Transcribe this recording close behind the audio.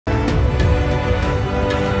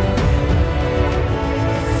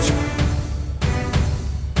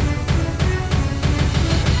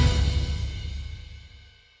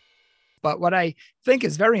But what I think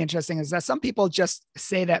is very interesting is that some people just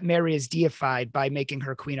say that Mary is deified by making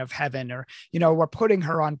her queen of heaven, or, we're putting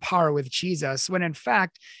her on par with Jesus, when in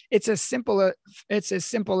fact, it's as simple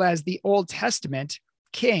as the Old Testament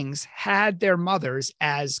kings had their mothers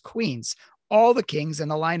as queens. All the kings in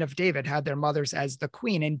the line of David had their mothers as the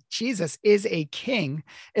queen, and Jesus is a king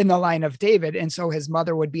in the line of David. And so his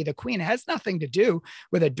mother would be the queen. It has nothing to do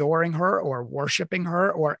with adoring her or worshiping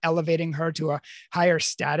her or elevating her to a higher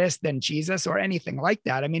status than Jesus or anything like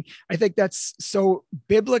that. I mean, I think that's so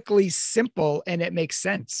biblically simple and it makes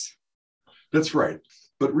sense. That's right.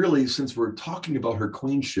 But really, since we're talking about her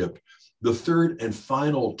queenship, the third and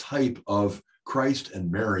final type of Christ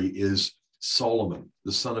and Mary is Solomon,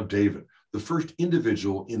 the son of David, the first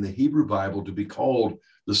individual in the Hebrew Bible to be called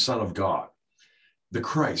the Son of God, the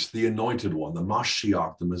Christ, the anointed one, the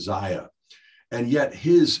Mashiach, the Messiah. And yet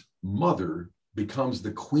his mother becomes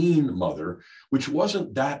the queen mother, which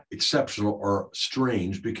wasn't that exceptional or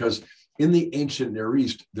strange, because in the ancient Near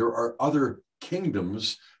East, there are other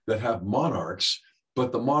kingdoms that have monarchs,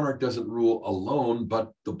 but the monarch doesn't rule alone,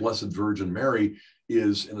 but the Blessed Virgin Mary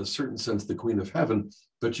is, in a certain sense, the Queen of Heaven.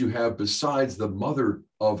 But you have, besides the mother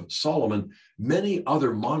of Solomon, many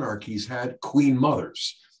other monarchies had queen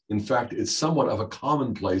mothers. In fact, it's somewhat of a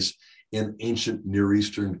commonplace in ancient Near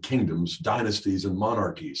Eastern kingdoms, dynasties, and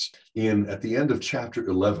monarchies. At the end of chapter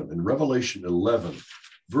 11, in Revelation 11,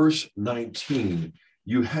 verse 19,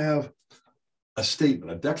 you have a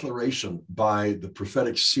statement, a declaration by the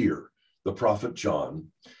prophetic seer, the prophet John.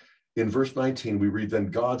 In verse 19, we read,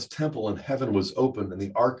 "Then God's temple in heaven was opened, and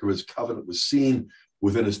the ark of his covenant was seen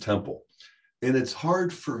within his temple." And it's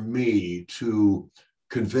hard for me to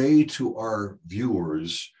convey to our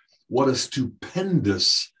viewers what a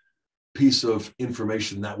stupendous piece of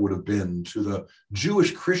information that would have been to the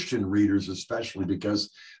Jewish Christian readers, especially because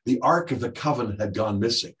the Ark of the Covenant had gone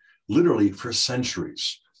missing, literally for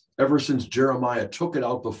centuries, ever since Jeremiah took it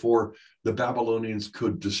out before the Babylonians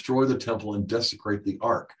could destroy the temple and desecrate the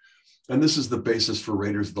Ark. And this is the basis for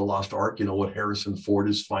Raiders of the Lost Ark, what Harrison Ford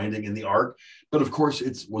is finding in the Ark. But of course,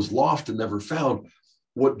 it was lost and never found.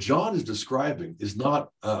 What John is describing is not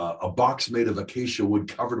a box made of acacia wood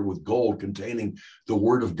covered with gold containing the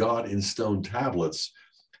word of God in stone tablets.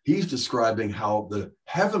 He's describing how the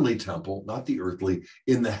heavenly temple, not the earthly,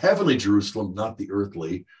 in the heavenly Jerusalem, not the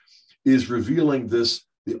earthly, is revealing this,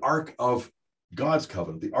 the Ark of God's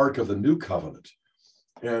covenant, the Ark of the new covenant.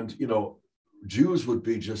 And, Jews would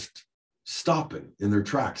be just stopping in their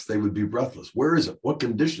tracks. They would be breathless. Where is it? What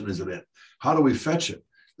condition is it in? How do we fetch it?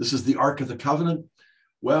 This is the Ark of the Covenant?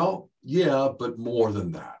 Well, yeah, but more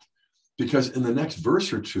than that. Because in the next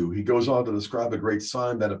verse or two, he goes on to describe a great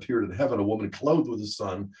sign that appeared in heaven, a woman clothed with the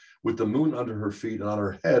sun, with the moon under her feet, and on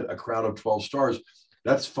her head a crown of 12 stars.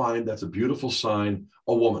 That's fine. That's a beautiful sign,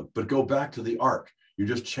 a woman. But go back to the Ark. You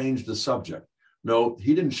just changed the subject. No,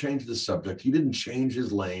 he didn't change the subject. He didn't change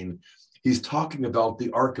his lane. He's talking about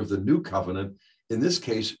the Ark of the New Covenant. In this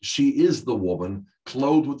case, she is the woman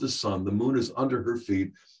clothed with the sun. The moon is under her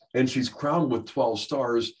feet, and she's crowned with 12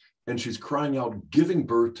 stars, and she's crying out, giving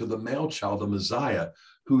birth to the male child, the Messiah,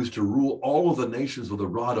 who is to rule all of the nations with a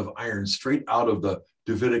rod of iron, straight out of the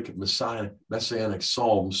Davidic Messianic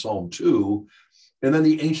Psalm, Psalm 2. And then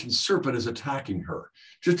the ancient serpent is attacking her.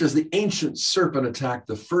 Just as the ancient serpent attacked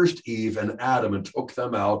the first Eve and Adam and took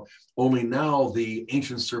them out, only now the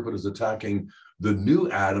ancient serpent is attacking the new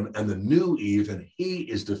Adam and the new Eve, and he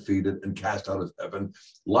is defeated and cast out of heaven.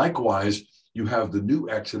 Likewise, you have the new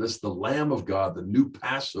Exodus, the Lamb of God, the new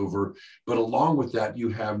Passover. But along with that, you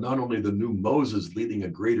have not only the new Moses leading a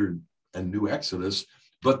greater and new Exodus,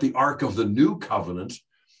 but the Ark of the New Covenant.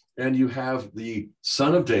 And you have the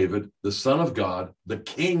Son of David, the Son of God, the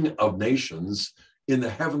King of nations in the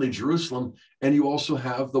heavenly Jerusalem. And you also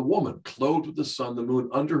have the woman clothed with the sun, the moon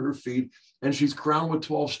under her feet, and she's crowned with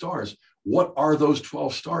 12 stars. What are those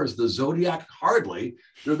 12 stars? The zodiac? Hardly.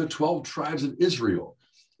 They're the 12 tribes of Israel.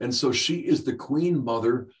 And so she is the queen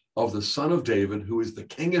mother of the Son of David, who is the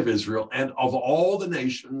King of Israel and of all the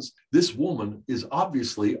nations. This woman is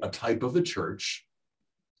obviously a type of the church,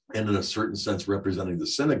 and in a certain sense representing the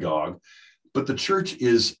synagogue. But the church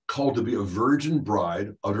is called to be a virgin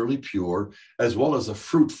bride, utterly pure, as well as a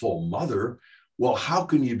fruitful mother. Well, how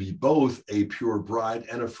can you be both a pure bride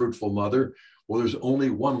and a fruitful mother? Well, there's only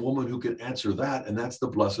one woman who can answer that, and that's the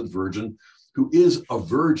Blessed Virgin, who is a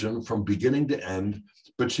virgin from beginning to end,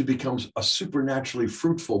 but she becomes a supernaturally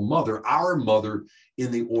fruitful mother, our mother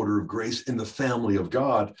in the order of grace, in the family of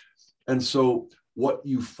God. And so what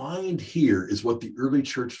you find here is what the early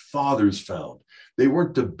church fathers found. They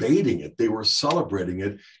weren't debating it. They were celebrating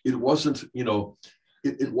it. It wasn't,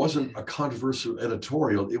 it wasn't a controversial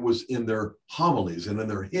editorial. It was in their homilies and in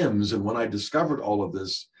their hymns. And when I discovered all of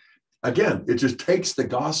this, again, it just takes the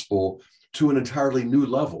gospel to an entirely new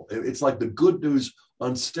level. It's like the good news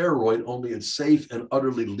on steroid, only it's safe and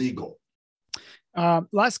utterly legal.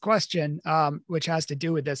 Last question, which has to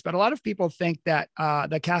do with this, but a lot of people think that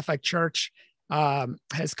the Catholic Church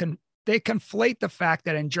they conflate the fact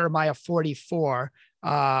that in Jeremiah 44,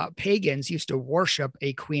 pagans used to worship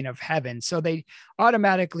a queen of heaven. So they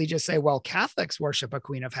automatically just say, well, Catholics worship a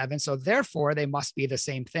queen of heaven, so therefore they must be the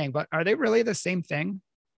same thing. But are they really the same thing?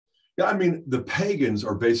 Yeah, I mean, the pagans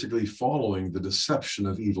are basically following the deception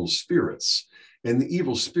of evil spirits. And the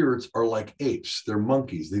evil spirits are like apes. They're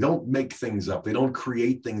monkeys. They don't make things up. They don't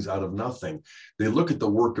create things out of nothing. They look at the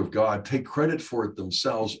work of God, take credit for it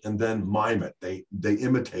themselves, and then mime it. They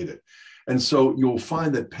imitate it. And so you'll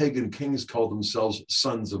find that pagan kings call themselves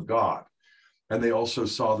sons of God. And they also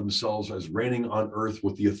saw themselves as reigning on earth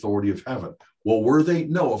with the authority of heaven. Well, were they?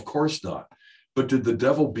 No, of course not. But did the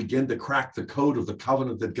devil begin to crack the code of the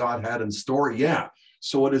covenant that God had in store? Yeah.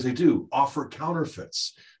 So what does he do? Offer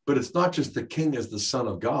counterfeits. But it's not just the king as the son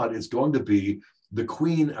of God. It's going to be the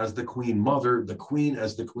queen as the queen mother, the queen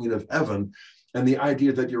as the queen of heaven. And the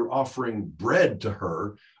idea that you're offering bread to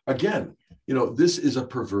her, again, this is a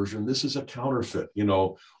perversion. This is a counterfeit.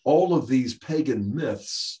 All of these pagan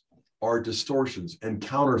myths are distortions and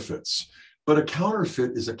counterfeits. But a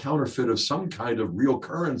counterfeit is a counterfeit of some kind of real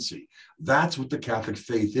currency. That's what the Catholic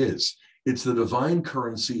faith is. It's the divine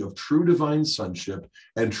currency of true divine sonship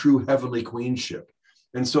and true heavenly queenship.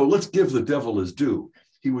 And so let's give the devil his due.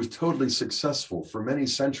 He was totally successful for many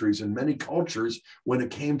centuries in many cultures when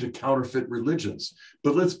it came to counterfeit religions.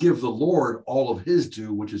 But let's give the Lord all of his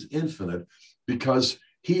due, which is infinite, because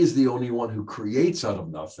he is the only one who creates out of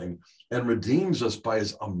nothing and redeems us by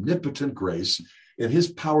his omnipotent grace. And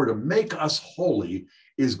his power to make us holy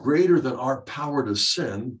is greater than our power to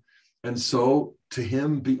sin. And so to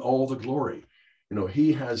him be all the glory.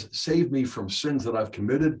 He has saved me from sins that I've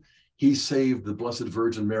committed. He saved the Blessed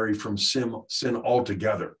Virgin Mary from sin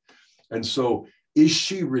altogether. And so is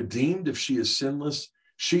she redeemed if she is sinless?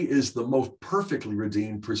 She is the most perfectly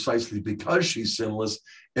redeemed precisely because she's sinless.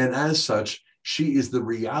 And as such, she is the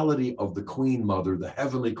reality of the Queen Mother, the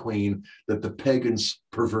heavenly queen that the pagans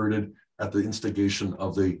perverted at the instigation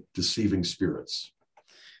of the deceiving spirits.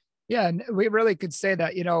 Yeah, and we really could say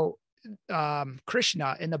that,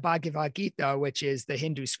 Krishna in the Bhagavad Gita, which is the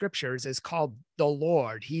Hindu scriptures, is called the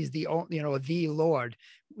Lord. He's the Lord.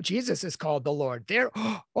 Jesus is called the Lord.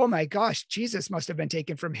 Oh my gosh, Jesus must have been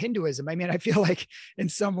taken from Hinduism. I mean, I feel like in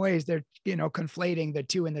some ways they're, conflating the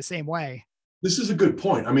two in the same way. This is a good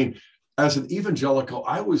point. I mean, as an evangelical,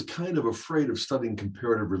 I was kind of afraid of studying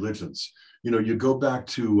comparative religions. You go back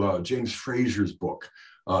to James Frazier's book,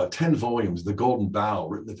 10 volumes, The Golden Bough,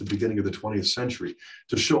 written at the beginning of the 20th century,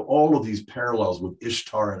 to show all of these parallels with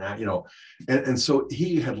Ishtar and so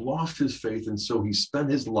he had lost his faith. And so he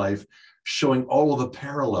spent his life showing all of the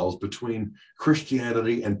parallels between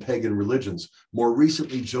Christianity and pagan religions. More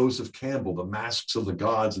recently, Joseph Campbell, The Masks of the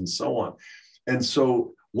Gods, and so on. And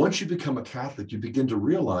so once you become a Catholic, you begin to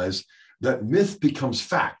realize that myth becomes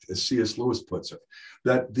fact, as C.S. Lewis puts it,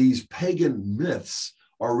 that these pagan myths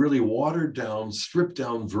are really watered down, stripped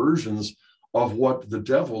down versions of what the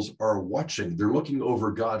devils are watching. They're looking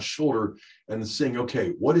over God's shoulder and saying,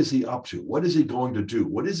 okay, what is he up to? What is he going to do?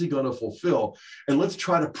 What is he going to fulfill? And let's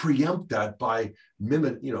try to preempt that by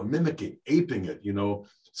mimicking, aping it,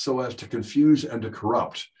 so as to confuse and to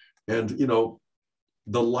corrupt. And,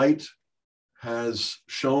 the light has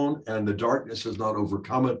shone and the darkness has not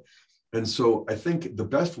overcome it. And so I think the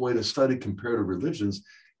best way to study comparative religions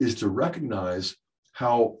is to recognize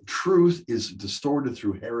how truth is distorted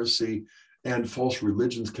through heresy, and false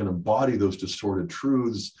religions can embody those distorted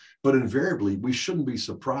truths. But invariably, we shouldn't be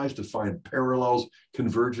surprised to find parallels,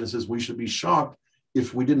 convergences. We should be shocked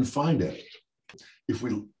if we didn't find any. If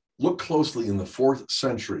we look closely in the 4th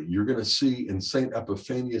century, you're going to see in St.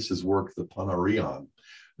 Epiphanius's work, the Panarion,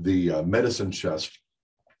 the medicine chest,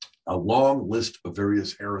 a long list of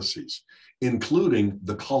various heresies, including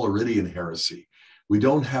the Collyridian heresy. We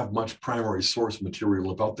don't have much primary source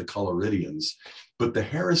material about the Collyridians, but the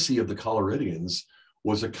heresy of the Collyridians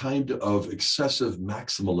was a kind of excessive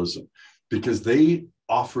maximalism because they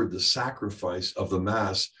offered the sacrifice of the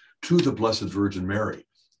Mass to the Blessed Virgin Mary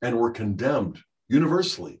and were condemned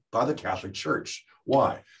universally by the Catholic Church.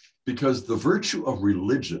 Why? Because the virtue of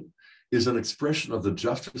religion is an expression of the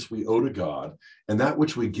justice we owe to God, and that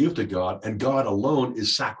which we give to God, and God alone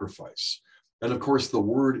is sacrifice. And of course, the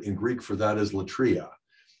word in Greek for that is latria.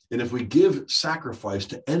 And if we give sacrifice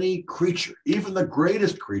to any creature, even the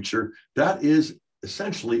greatest creature, that is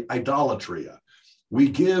essentially idolatria. We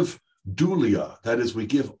give dulia, that is, we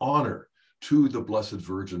give honor to the Blessed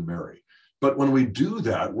Virgin Mary. But when we do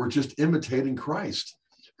that, we're just imitating Christ.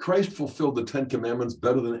 Christ fulfilled the 10 commandments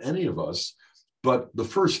better than any of us, but the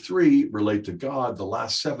first 3 relate to God, the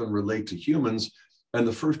last 7 relate to humans, and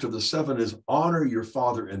the first of the 7 is honor your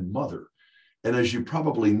father and mother. And as you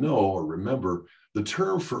probably know or remember, the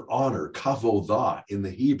term for honor, kavodah in the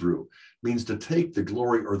Hebrew, means to take the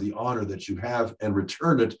glory or the honor that you have and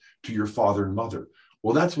return it to your father and mother.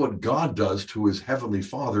 Well, that's what God does to his heavenly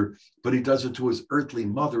Father, but he does it to his earthly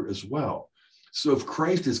mother as well. So if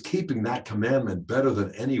Christ is keeping that commandment better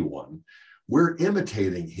than anyone, we're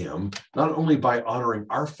imitating him, not only by honoring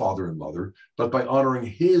our father and mother, but by honoring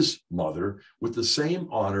his mother with the same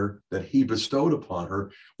honor that he bestowed upon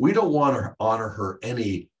her. We don't want to honor her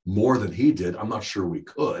any more than he did. I'm not sure we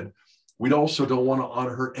could. We also don't want to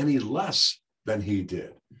honor her any less than he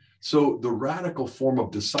did. So the radical form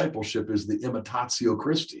of discipleship is the imitatio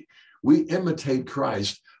Christi. We imitate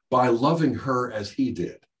Christ by loving her as he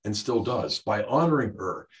did and still does, by honoring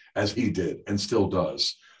her as he did and still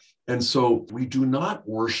does. And so we do not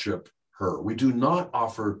worship her. We do not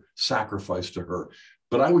offer sacrifice to her.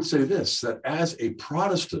 But I would say this, that as a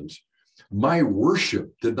Protestant, my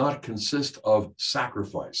worship did not consist of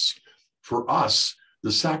sacrifice. For us,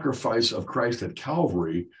 the sacrifice of Christ at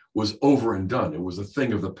Calvary was over and done. It was a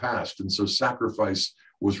thing of the past. And so sacrifice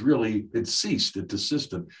was really, it ceased, it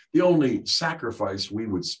desisted. The only sacrifice we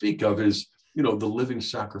would speak of is, the living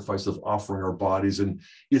sacrifice of offering our bodies. And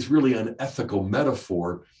it's really an ethical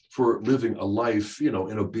metaphor for living a life, in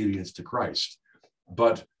obedience to Christ.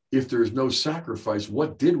 But if there's no sacrifice,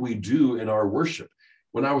 what did we do in our worship?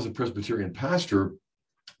 When I was a Presbyterian pastor,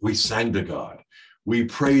 we sang to God. We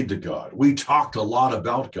prayed to God. We talked a lot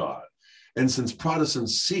about God. And since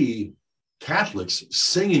Protestants see Catholics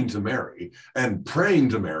singing to Mary and praying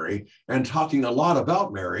to Mary and talking a lot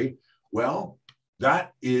about Mary, well,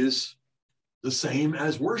 that is the same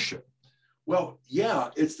as worship. Well, yeah,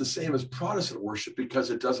 it's the same as Protestant worship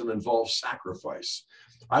because it doesn't involve sacrifice.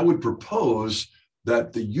 I would propose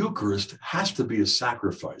that the Eucharist has to be a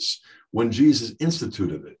sacrifice when Jesus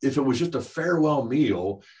instituted it. If it was just a farewell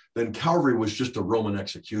meal, then Calvary was just a Roman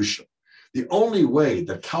execution. The only way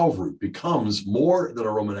that Calvary becomes more than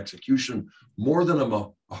a Roman execution, more than a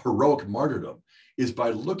heroic martyrdom, is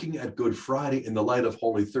by looking at Good Friday in the light of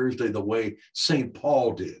Holy Thursday the way St.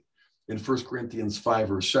 Paul did. In 1 Corinthians 5,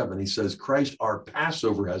 verse 7, he says, Christ, our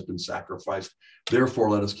Passover, has been sacrificed. Therefore,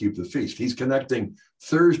 let us keep the feast. He's connecting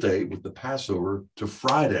Thursday with the Passover to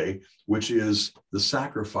Friday, which is the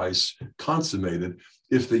sacrifice consummated.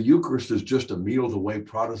 If the Eucharist is just a meal the way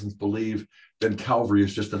Protestants believe, then Calvary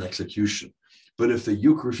is just an execution. But if the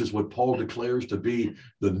Eucharist is what Paul declares to be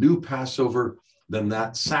the new Passover, then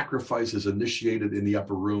that sacrifice is initiated in the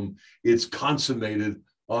upper room. It's consummated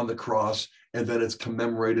on the cross, and then it's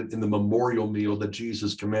commemorated in the memorial meal that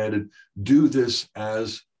Jesus commanded. Do this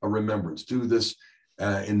as a remembrance. Do this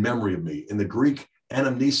in memory of me. In the Greek,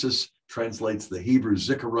 anamnesis translates the Hebrew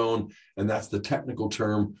zikaron, and that's the technical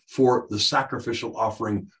term for the sacrificial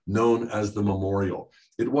offering known as the memorial.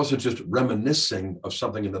 It wasn't just reminiscing of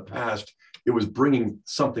something in the past. It was bringing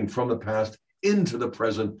something from the past into the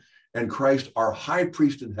present, and Christ, our high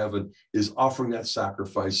priest in heaven, is offering that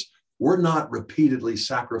sacrifice. We're not repeatedly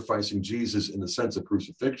sacrificing Jesus in the sense of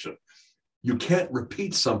crucifixion. You can't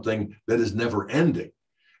repeat something that is never ending.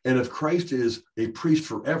 And if Christ is a priest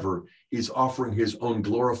forever, he's offering his own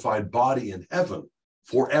glorified body in heaven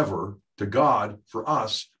forever to God for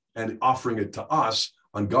us and offering it to us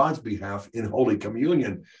on God's behalf in Holy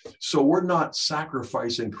Communion. So we're not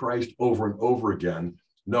sacrificing Christ over and over again.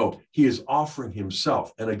 No, he is offering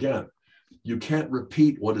himself. And again, you can't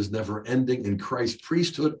repeat what is never ending. In Christ's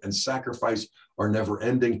priesthood and sacrifice are never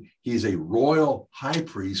ending. He's a royal high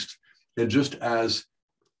priest. And just as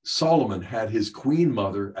Solomon had his queen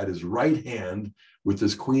mother at his right hand with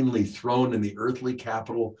this queenly throne in the earthly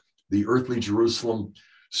capital, the earthly Jerusalem,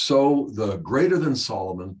 so the greater than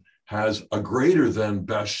Solomon has a greater than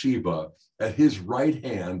Bathsheba at his right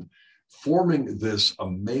hand, forming this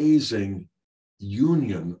amazing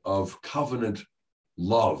union of covenant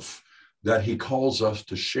love that he calls us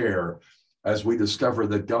to share as we discover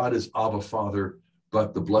that God is Abba Father,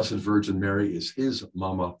 but the Blessed Virgin Mary is his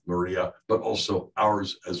Mama Maria, but also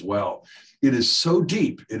ours as well. It is so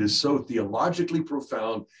deep, it is so theologically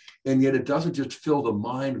profound, and yet it doesn't just fill the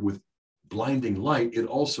mind with blinding light, it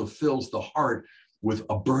also fills the heart with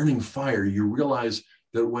a burning fire. You realize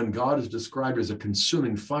that when God is described as a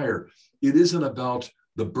consuming fire, it isn't about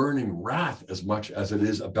the burning wrath as much as it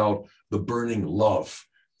is about the burning love.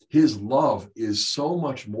 His love is so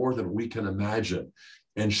much more than we can imagine.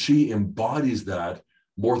 And she embodies that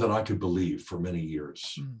more than I could believe for many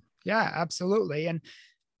years. Yeah, absolutely. And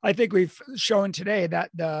I think we've shown today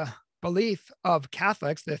that the belief of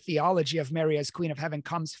Catholics, the theology of Mary as Queen of Heaven,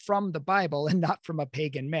 comes from the Bible and not from a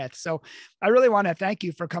pagan myth. So I really want to thank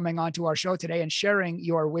you for coming on to our show today and sharing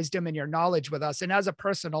your wisdom and your knowledge with us. And as a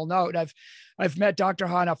personal note, I've met Dr.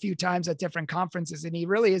 Hahn a few times at different conferences, and he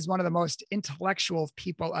really is one of the most intellectual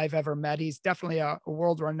people I've ever met. He's definitely a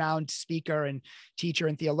world-renowned speaker and teacher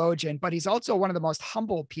and theologian, but he's also one of the most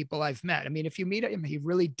humble people I've met. I mean, if you meet him, he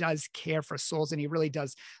really does care for souls, and he really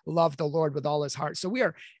does love the Lord with all his heart. So we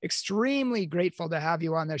are extremely grateful to have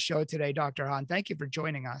you on the show today, Dr. Hahn. Thank you for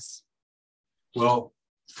joining us. Well,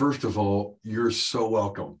 first of all, you're so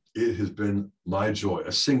welcome. It has been my joy,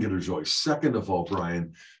 a singular joy. Second of all,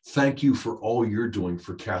 Bryan, thank you for all you're doing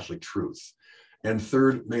for Catholic truth. And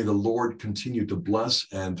third, may the Lord continue to bless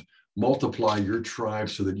and multiply your tribe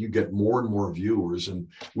so that you get more and more viewers, and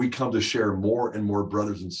we come to share more and more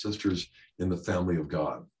brothers and sisters in the family of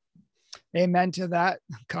God. Amen to that.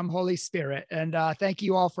 Come, Holy Spirit. And thank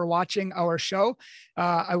you all for watching our show.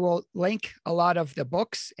 I will link a lot of the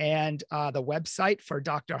books and the website for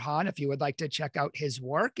Dr. Hahn if you would like to check out his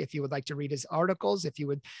work, if you would like to read his articles, if you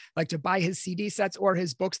would like to buy his CD sets or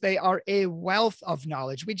his books. They are a wealth of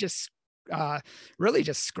knowledge. We just really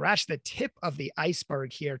just scratch the tip of the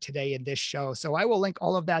iceberg here today in this show. So I will link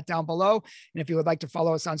all of that down below. And if you would like to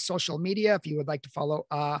follow us on social media, if you would like to follow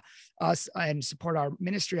us and support our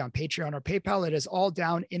ministry on Patreon or PayPal, it is all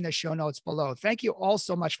down in the show notes below. Thank you all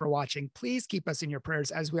so much for watching. Please keep us in your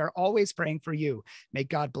prayers as we are always praying for you. May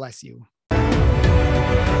God bless you.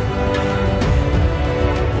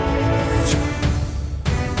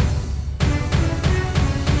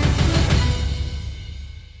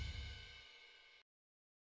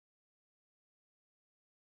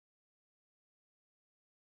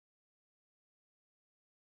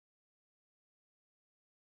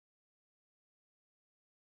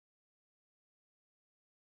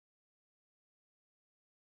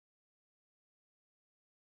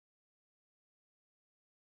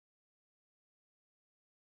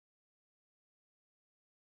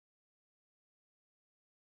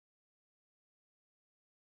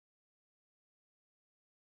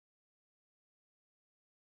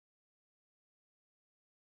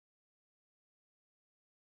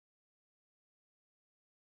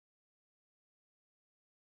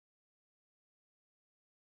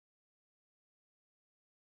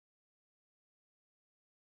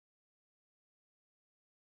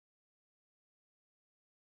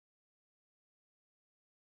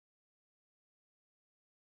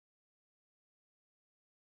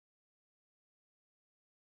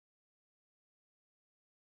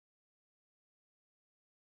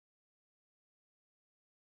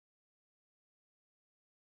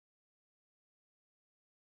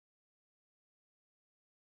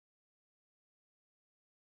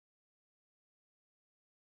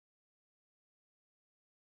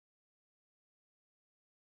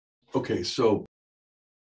 Okay, so